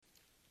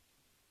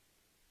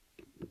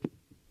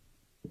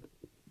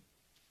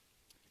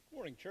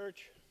Morning,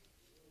 church.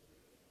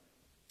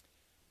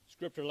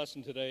 Scripture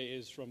lesson today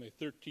is from the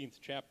 13th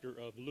chapter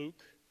of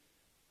Luke,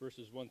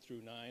 verses 1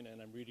 through 9,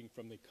 and I'm reading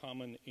from the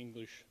Common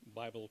English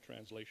Bible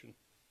translation.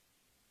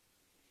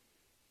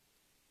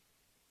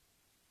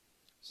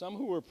 Some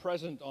who were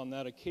present on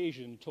that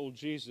occasion told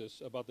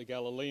Jesus about the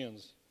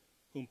Galileans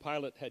whom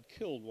Pilate had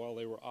killed while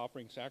they were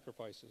offering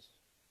sacrifices.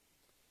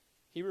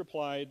 He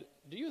replied,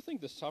 "Do you think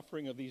the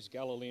suffering of these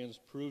Galileans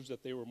proves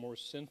that they were more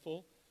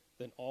sinful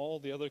than all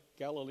the other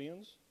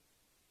Galileans?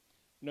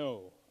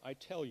 No, I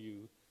tell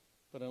you,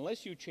 but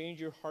unless you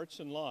change your hearts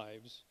and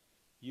lives,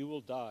 you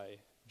will die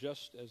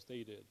just as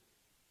they did.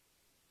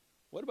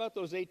 What about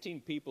those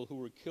 18 people who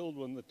were killed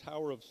when the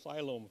Tower of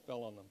Siloam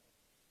fell on them?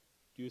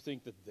 Do you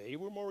think that they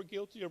were more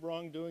guilty of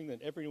wrongdoing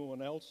than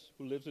everyone else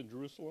who lives in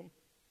Jerusalem?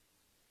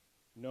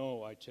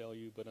 No, I tell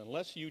you, but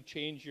unless you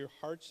change your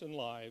hearts and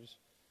lives,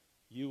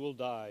 you will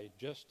die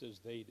just as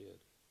they did."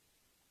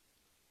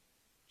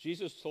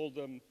 Jesus told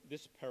them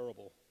this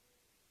parable.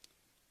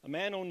 A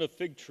man owned a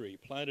fig tree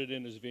planted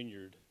in his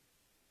vineyard.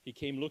 He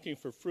came looking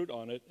for fruit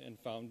on it and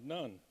found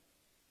none.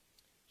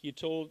 He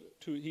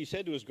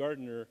said to his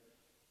gardener,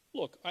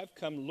 "Look, I've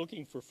come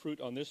looking for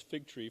fruit on this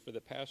fig tree for the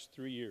past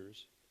 3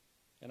 years,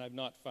 and I've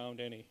not found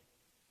any.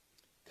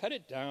 Cut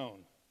it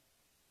down.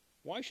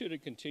 Why should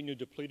it continue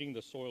depleting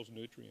the soil's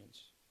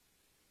nutrients?"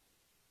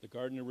 The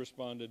gardener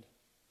responded,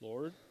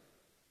 "Lord,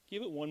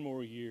 give it 1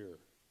 more year,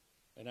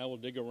 and I will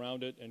dig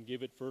around it and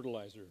give it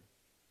fertilizer.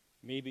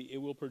 Maybe it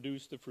will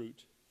produce the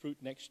fruit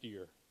next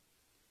year.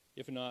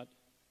 If not,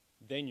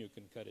 then you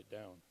can cut it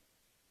down."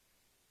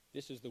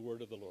 This is the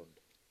word of the Lord.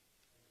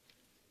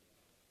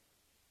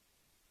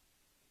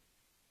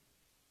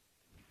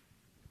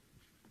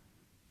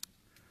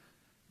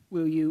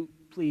 Will you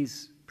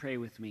please pray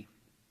with me?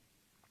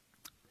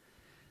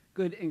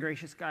 Good and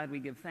gracious God,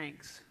 we give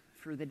thanks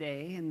for the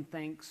day and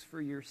thanks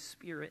for your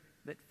Spirit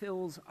that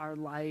fills our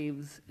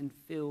lives and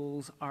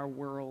fills our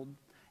world.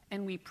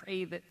 And we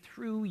pray that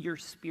through your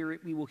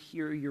Spirit we will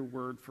hear your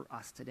word for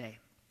us today.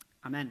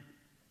 Amen.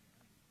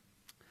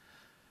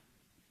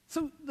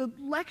 So the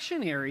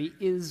lectionary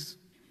is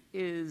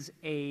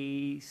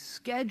a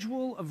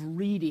schedule of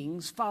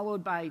readings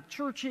followed by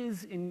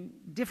churches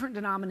in different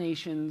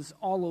denominations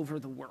all over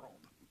the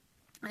world.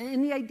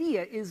 And the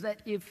idea is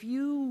that if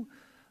you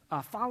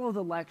follow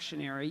the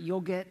lectionary, you'll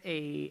get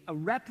a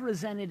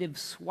representative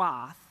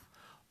swath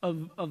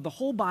of the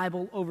whole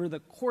Bible over the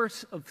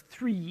course of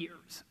 3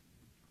 years.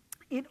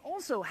 It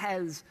also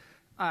has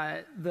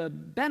the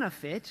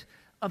benefit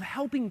of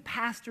helping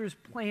pastors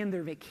plan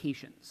their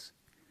vacations.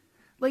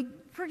 Like,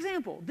 for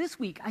example, this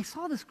week I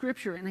saw the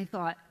scripture and I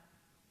thought,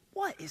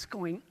 what is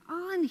going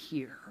on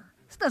here?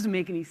 This doesn't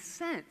make any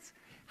sense.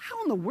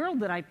 How in the world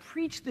did I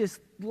preach this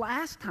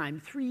last time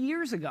 3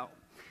 years ago?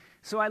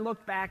 So I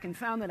looked back and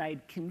found that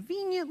I'd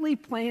conveniently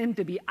planned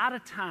to be out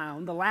of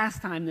town the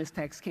last time this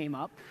text came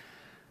up.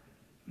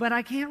 But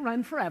I can't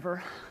run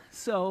forever,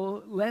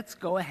 so let's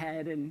go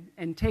ahead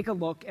and take a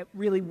look at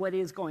really what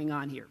is going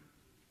on here.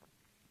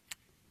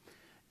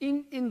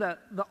 In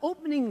the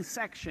opening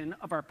section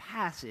of our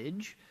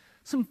passage,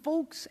 some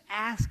folks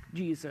ask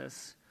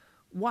Jesus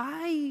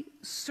why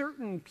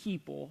certain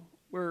people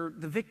were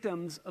the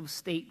victims of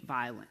state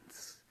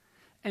violence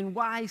and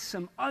why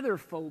some other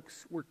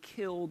folks were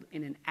killed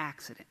in an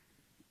accident.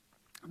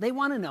 They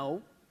want to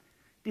know,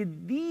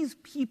 did these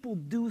people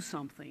do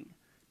something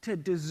to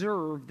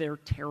deserve their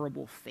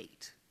terrible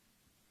fate?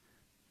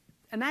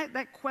 And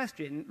that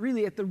question,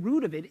 really at the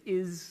root of it,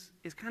 is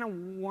kind of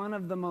one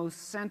of the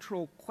most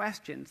central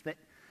questions that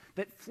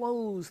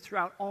flows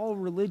throughout all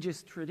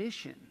religious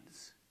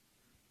traditions.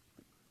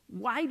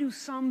 Why do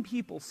some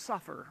people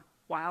suffer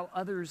while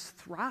others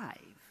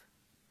thrive?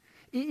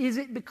 Is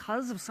it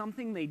because of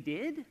something they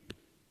did?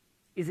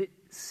 Is it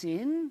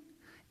sin?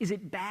 Is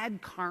it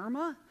bad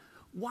karma?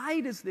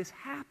 Why does this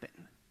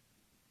happen?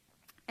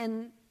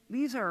 And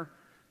these are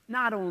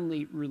not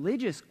only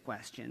religious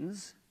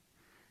questions,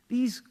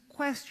 these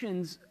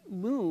questions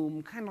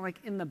loom kind of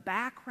like in the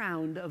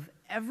background of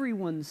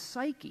everyone's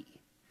psyche.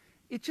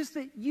 It's just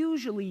that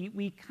usually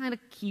we kind of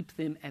keep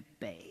them at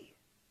bay.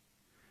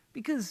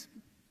 Because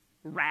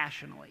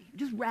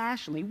just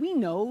rationally, we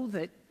know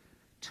that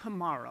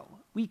tomorrow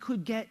we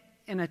could get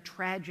in a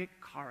tragic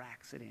car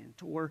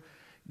accident or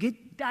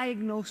get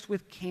diagnosed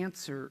with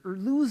cancer or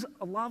lose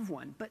a loved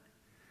one. But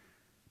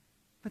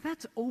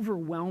that's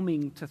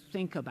overwhelming to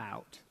think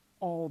about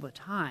all the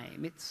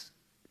time.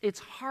 It's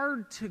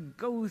hard to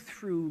go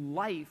through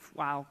life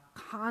while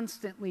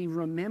constantly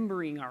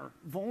remembering our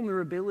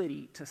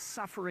vulnerability to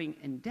suffering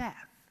and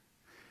death.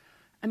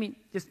 I mean,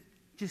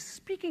 just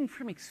speaking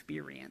from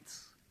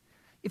experience,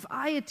 if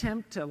I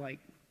attempt to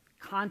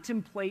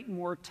contemplate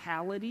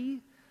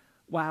mortality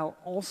while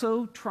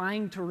also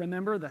trying to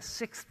remember the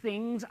 6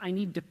 things I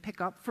need to pick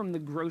up from the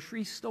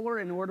grocery store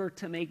in order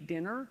to make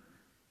dinner,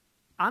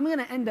 I'm going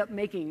to end up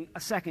making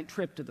a second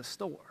trip to the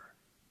store.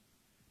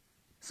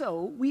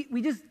 So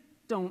we just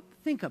don't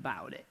think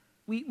about it.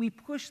 We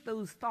push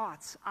those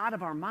thoughts out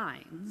of our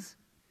minds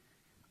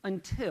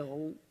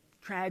until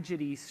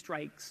tragedy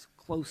strikes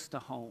close to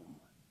home,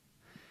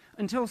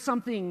 until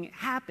something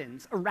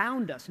happens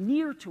around us,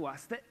 near to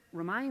us, that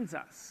reminds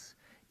us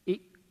it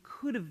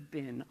could have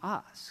been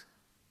us.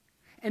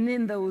 And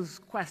then those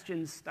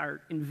questions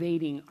start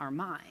invading our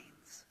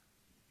minds.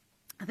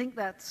 I think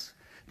that's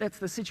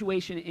the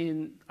situation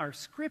in our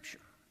scripture.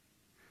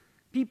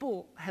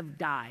 People have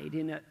died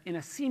in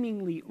a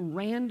seemingly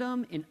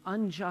random and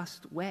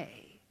unjust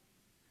way.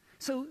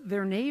 So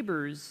their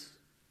neighbors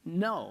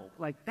know,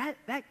 like,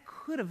 that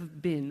could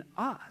have been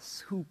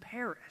us who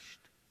perished.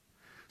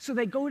 So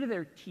they go to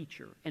their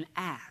teacher and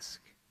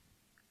ask,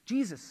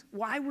 Jesus,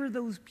 why were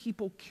those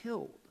people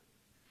killed?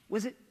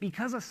 Was it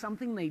because of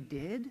something they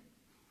did?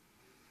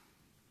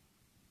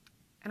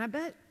 And I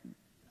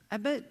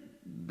bet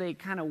they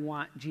kind of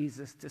want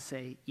Jesus to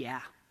say,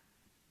 yeah,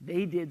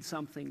 they did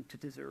something to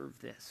deserve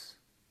this.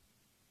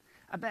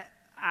 I bet,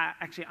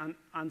 actually,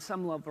 on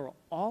some level,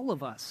 all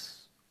of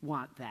us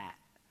want that.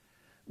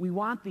 We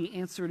want the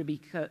answer to be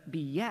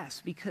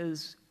yes,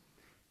 because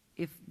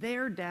if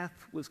their death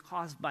was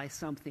caused by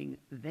something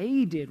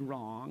they did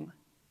wrong,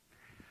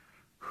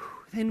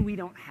 then we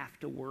don't have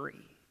to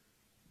worry.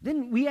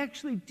 Then we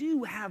actually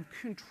do have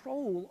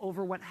control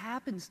over what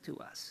happens to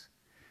us.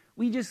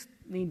 We just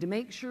need to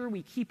make sure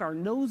we keep our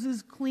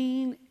noses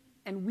clean,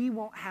 and we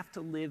won't have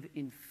to live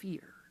in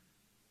fear.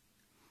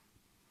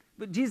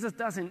 But Jesus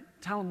doesn't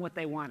tell them what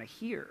they want to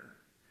hear.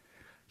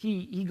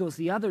 He goes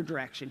the other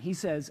direction. He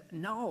says,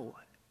 no,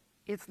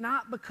 it's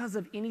not because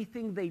of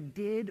anything they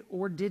did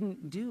or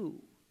didn't do.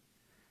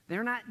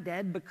 They're not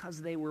dead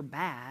because they were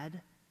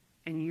bad,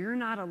 and you're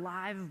not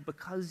alive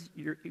because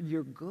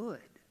you're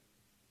good.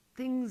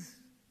 Things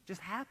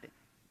just happen.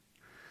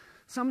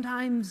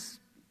 Sometimes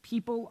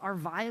people are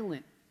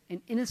violent,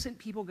 and innocent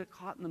people get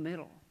caught in the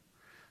middle.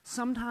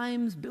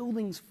 Sometimes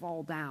buildings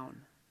fall down,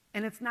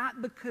 and it's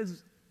not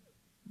because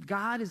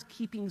God is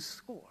keeping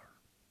score.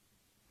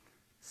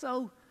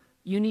 So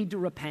you need to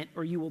repent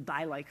or you will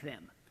die like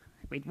them.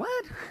 Wait,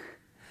 what?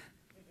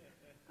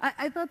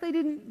 I thought they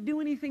didn't do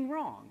anything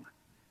wrong.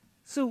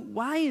 So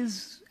why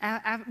is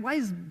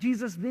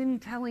Jesus then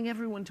telling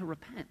everyone to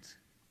repent?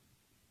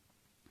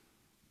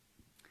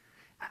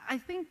 I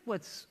think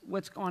what's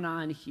going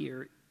on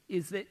here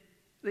is that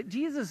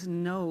Jesus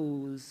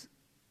knows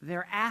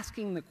they're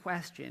asking the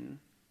question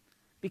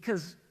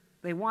because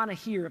they want to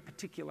hear a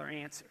particular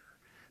answer.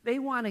 They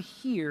want to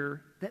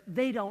hear that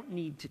they don't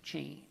need to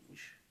change.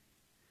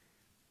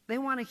 They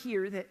want to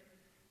hear that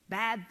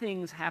bad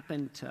things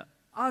happen to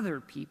other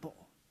people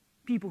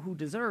who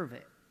deserve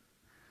it,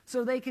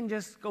 so they can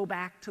just go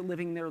back to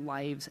living their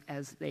lives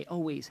as they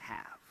always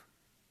have.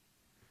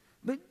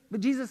 But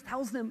Jesus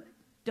tells them,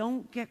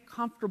 don't get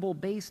comfortable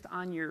based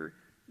on your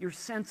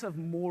sense of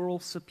moral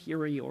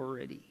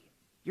superiority.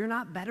 You're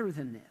not better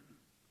than them.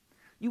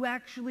 You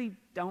actually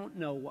don't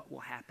know what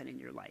will happen in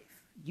your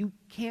life. You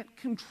can't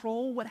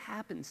control what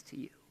happens to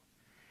you.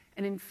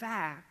 And in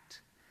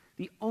fact,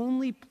 the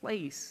only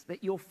place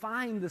that you'll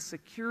find the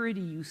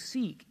security you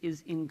seek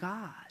is in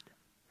God.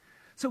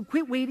 So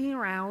quit waiting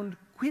around,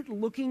 quit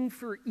looking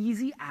for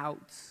easy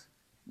outs.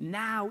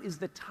 Now is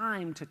the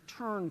time to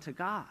turn to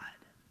God.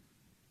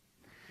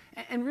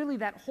 And really,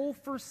 that whole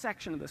first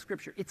section of the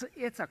scripture,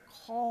 it's a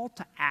call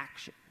to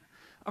action,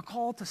 a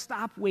call to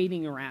stop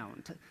waiting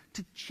around,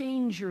 to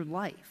change your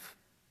life.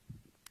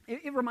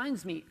 It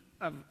reminds me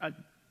of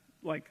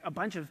a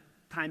bunch of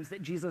times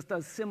that Jesus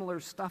does similar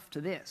stuff to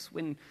this.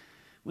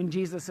 When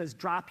Jesus says,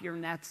 drop your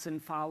nets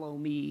and follow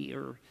me,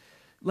 or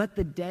let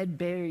the dead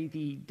bury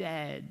the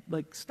dead.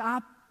 Like,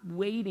 stop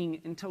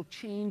waiting until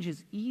change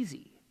is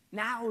easy.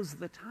 Now's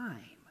the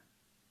time.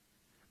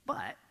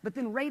 But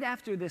then right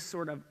after this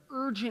sort of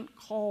urgent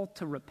call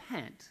to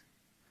repent,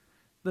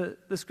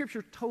 the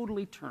scripture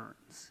totally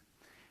turns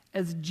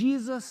as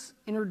Jesus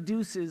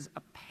introduces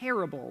a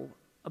parable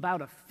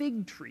about a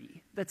fig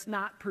tree that's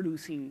not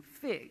producing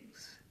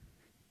figs.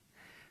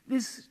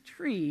 This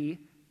tree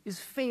is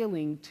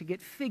failing to get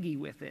figgy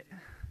with it.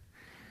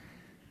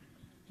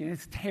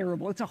 It's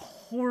terrible. It's a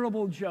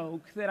horrible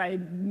joke that I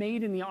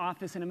made in the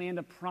office, and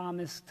Amanda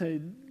promised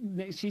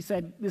she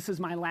said, this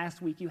is my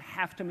last week. You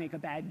have to make a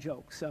bad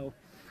joke. So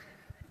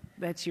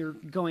that's your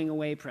going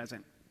away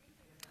present.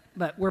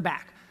 But we're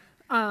back.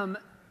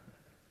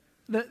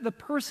 The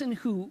person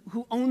who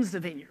owns the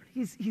vineyard,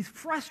 he's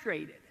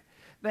frustrated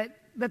that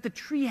the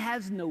tree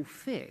has no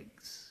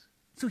figs.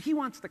 So he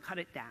wants to cut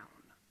it down.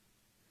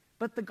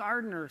 But the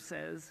gardener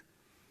says,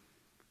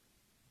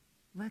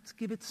 let's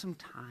give it some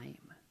time.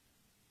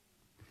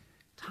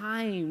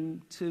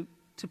 Time to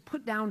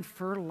put down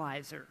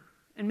fertilizer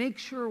and make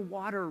sure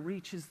water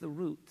reaches the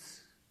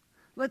roots.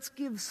 Let's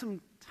give some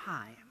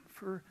time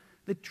for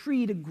the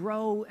tree to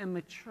grow and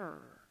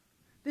mature.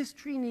 This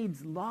tree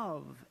needs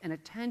love and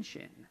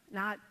attention,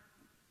 not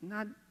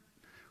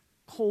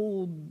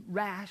cold,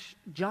 rash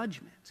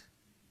judgment.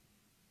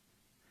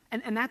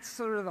 And that's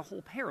sort of the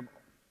whole parable.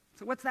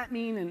 So what's that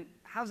mean, and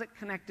how's it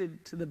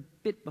connected to the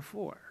bit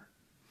before?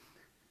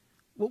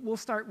 We'll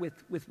start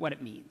with what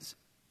it means.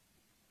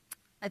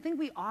 I think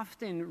we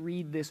often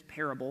read this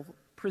parable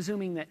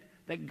presuming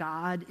that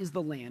God is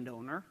the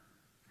landowner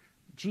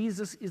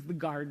Jesus is the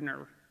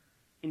gardener,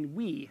 and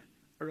we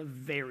are a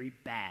very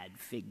bad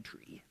fig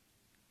tree.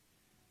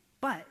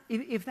 But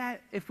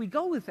if we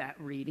go with that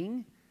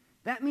reading,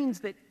 that means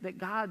that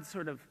God's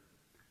sort of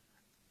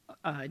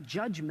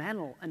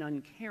judgmental and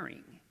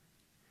uncaring.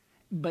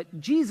 But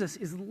Jesus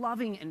is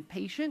loving and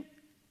patient,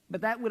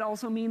 but that would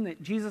also mean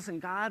that Jesus and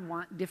God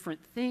want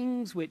different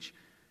things, which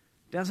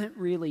doesn't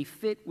really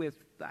fit with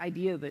the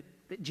idea that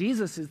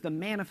Jesus is the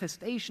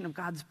manifestation of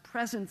God's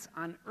presence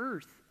on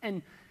earth.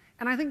 And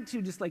I think,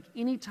 too, just like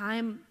any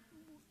time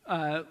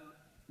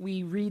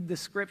we read the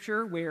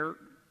scripture where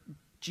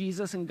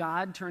Jesus and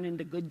God turn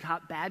into good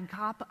cop, bad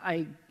cop,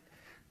 I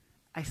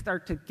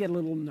start to get a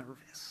little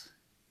nervous.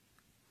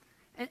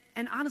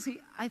 And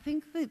honestly, I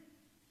think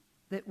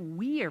that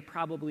we are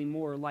probably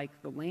more like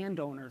the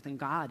landowner than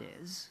God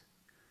is.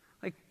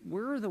 Like,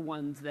 we're the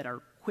ones that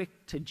are quick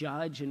to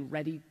judge and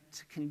ready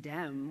to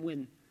condemn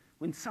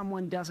when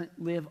someone doesn't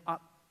live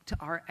up to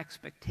our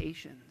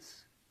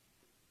expectations.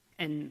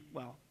 And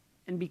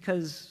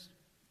because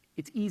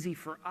it's easy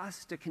for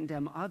us to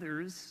condemn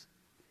others,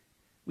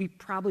 we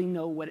probably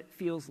know what it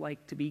feels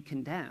like to be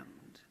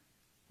condemned.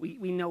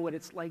 We know what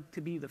it's like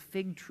to be the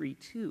fig tree,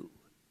 too.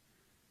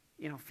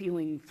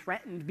 Feeling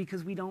threatened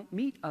because we don't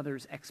meet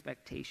others'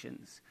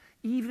 expectations,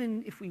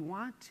 even if we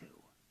want to.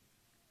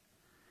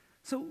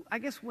 So I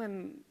guess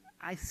when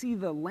I see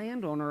the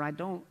landowner, I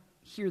don't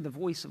hear the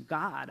voice of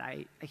God.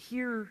 I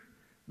hear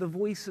the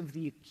voice of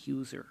the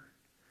accuser,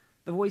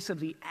 the voice of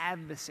the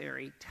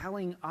adversary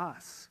telling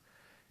us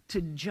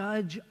to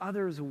judge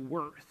others'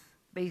 worth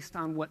based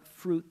on what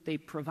fruit they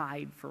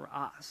provide for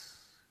us.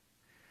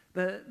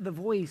 The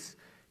voice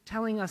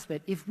telling us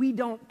that if we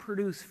don't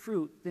produce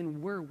fruit,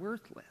 then we're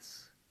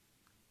worthless.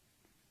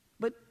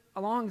 But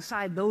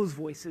alongside those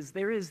voices,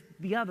 there is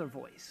the other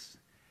voice,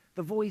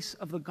 the voice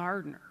of the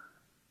gardener.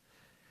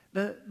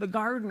 The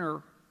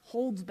gardener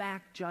holds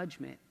back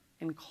judgment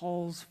and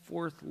calls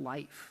forth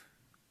life.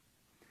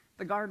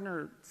 The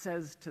gardener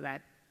says to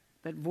that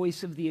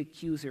voice of the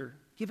accuser,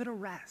 give it a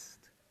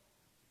rest.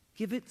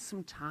 Give it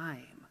some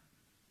time.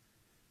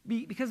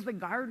 Because the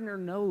gardener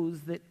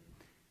knows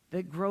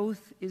that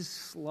growth is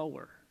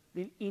slower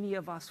than any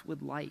of us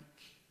would like.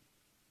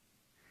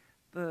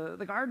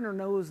 The gardener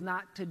knows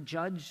not to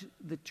judge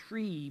the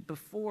tree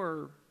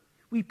before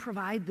we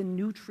provide the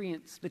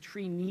nutrients the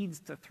tree needs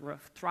to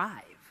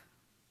thrive.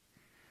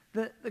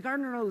 The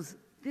gardener knows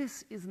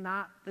this is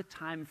not the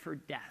time for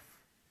death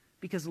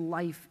because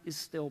life is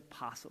still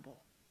possible.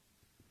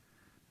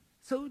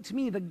 So to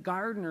me, the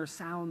gardener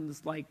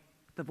sounds like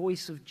the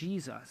voice of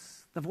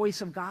Jesus, the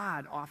voice of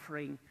God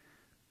offering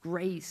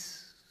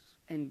grace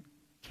and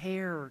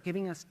care,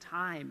 giving us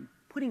time,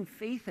 putting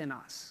faith in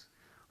us,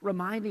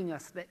 reminding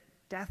us that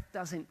death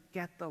doesn't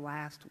get the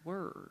last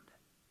word.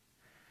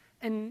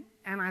 And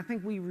I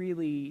think we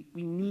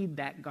need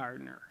that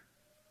gardener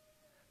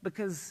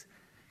because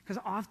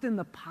often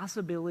the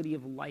possibility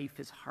of life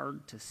is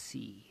hard to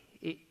see.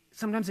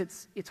 Sometimes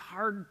it's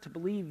hard to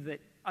believe that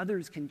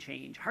others can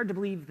change, hard to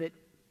believe that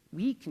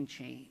we can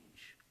change.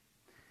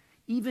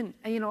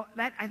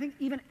 I think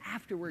even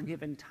after we're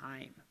given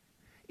time,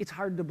 it's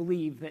hard to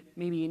believe that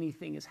maybe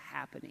anything is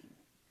happening.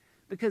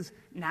 Because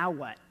now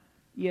what?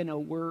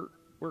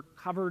 We're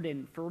covered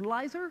in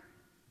fertilizer?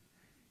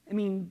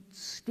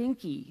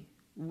 Stinky,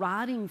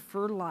 rotting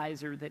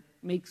fertilizer that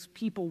makes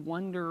people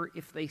wonder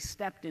if they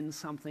stepped in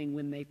something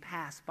when they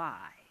pass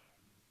by.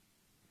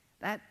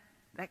 That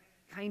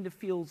kind of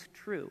feels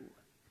true.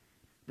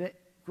 That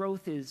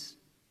growth is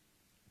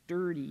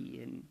dirty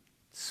and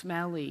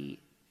smelly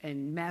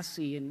and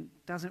messy and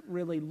doesn't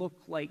really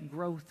look like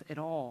growth at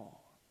all.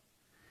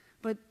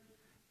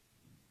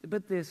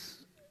 But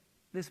this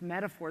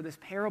metaphor, this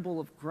parable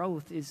of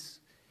growth is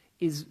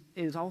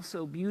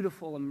also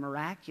beautiful and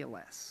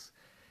miraculous.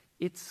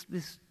 It's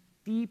this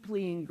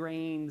deeply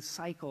ingrained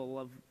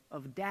cycle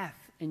of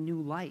death and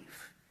new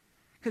life.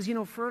 Because,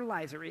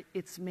 fertilizer,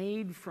 it's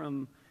made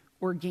from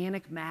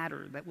organic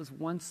matter that was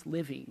once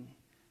living,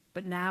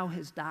 but now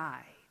has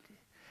died.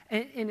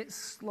 And it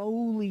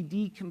slowly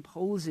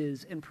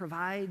decomposes and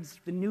provides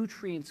the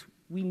nutrients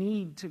we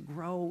need to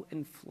grow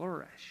and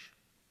flourish.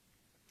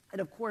 And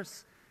of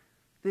course,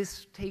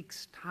 this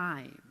takes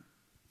time.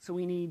 So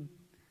we need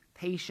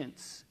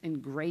patience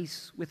and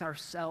grace with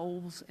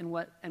ourselves and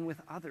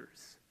with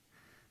others.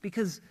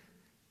 Because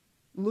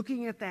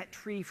looking at that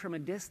tree from a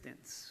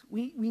distance,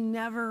 we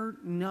never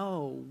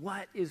know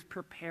what is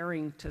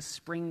preparing to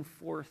spring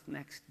forth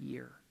next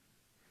year.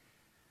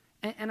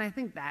 And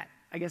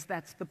I guess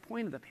that's the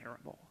point of the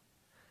parable.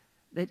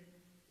 That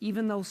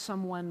even though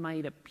someone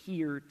might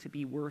appear to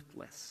be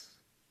worthless,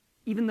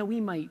 even though we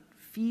might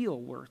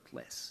feel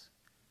worthless,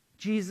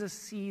 Jesus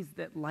sees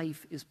that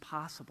life is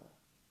possible.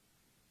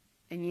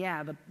 And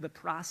yeah, the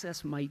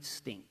process might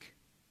stink.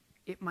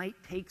 It might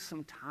take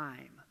some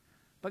time.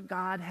 But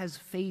God has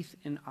faith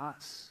in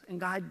us, and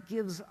God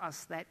gives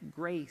us that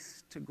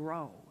grace to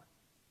grow.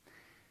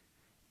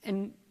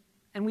 And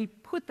we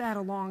put that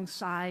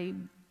alongside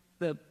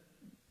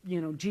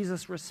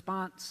Jesus'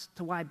 response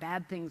to why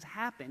bad things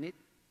happen.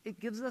 It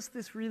gives us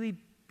this really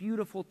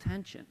beautiful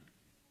tension.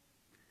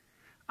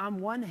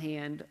 On one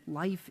hand,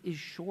 life is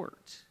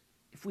short.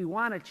 If we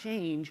want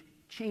to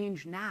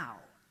change now.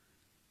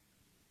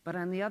 But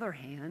on the other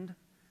hand,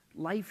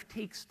 life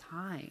takes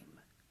time.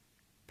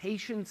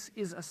 Patience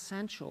is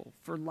essential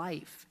for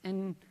life,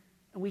 and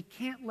we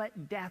can't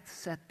let death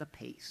set the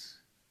pace.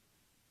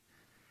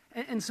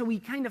 And so we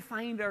kind of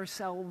find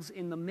ourselves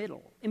in the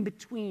middle, in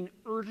between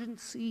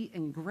urgency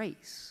and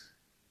grace.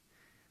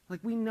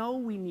 Like, we know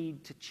we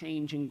need to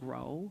change and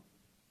grow,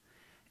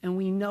 and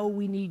we know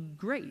we need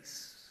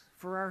grace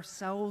for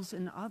ourselves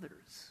and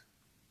others.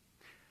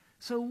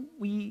 So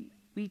we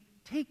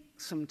take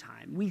some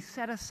time, we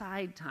set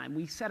aside time,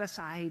 we set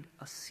aside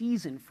a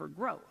season for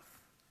growth,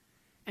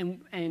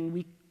 and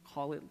we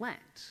call it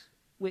Lent,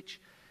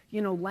 which,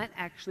 Lent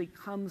actually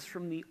comes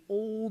from the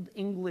Old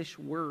English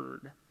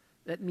word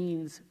that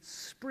means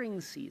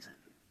spring season,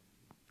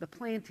 the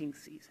planting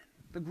season,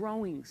 the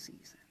growing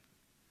season,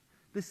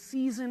 the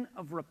season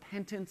of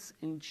repentance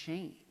and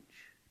change.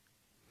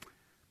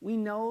 We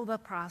know the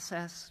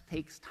process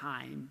takes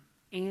time,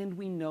 and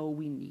we know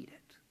we need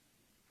it.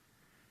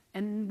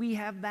 And we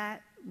have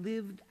that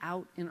lived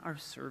out in our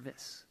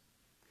service,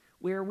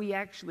 where we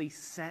actually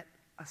set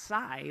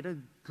aside a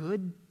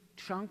good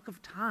chunk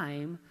of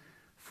time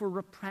for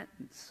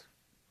repentance.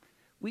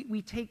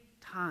 We take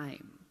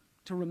time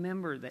to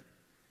remember that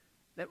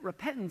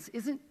repentance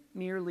isn't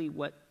merely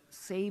what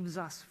saves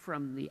us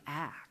from the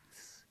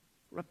acts.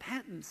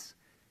 Repentance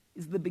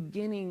is the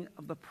beginning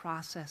of the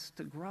process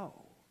to grow.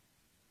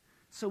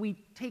 So we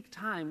take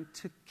time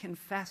to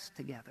confess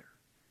together,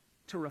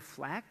 to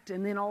reflect,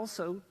 and then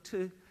also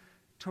to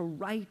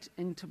write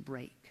and to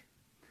break.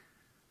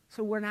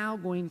 So we're now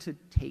going to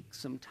take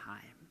some time.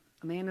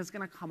 Amanda's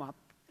going to come up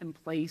and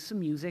play some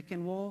music,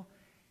 and we'll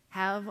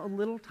have a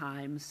little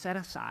time set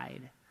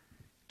aside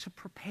to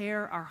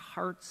prepare our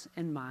hearts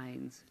and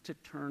minds to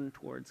turn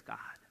towards God.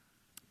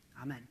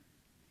 Amen.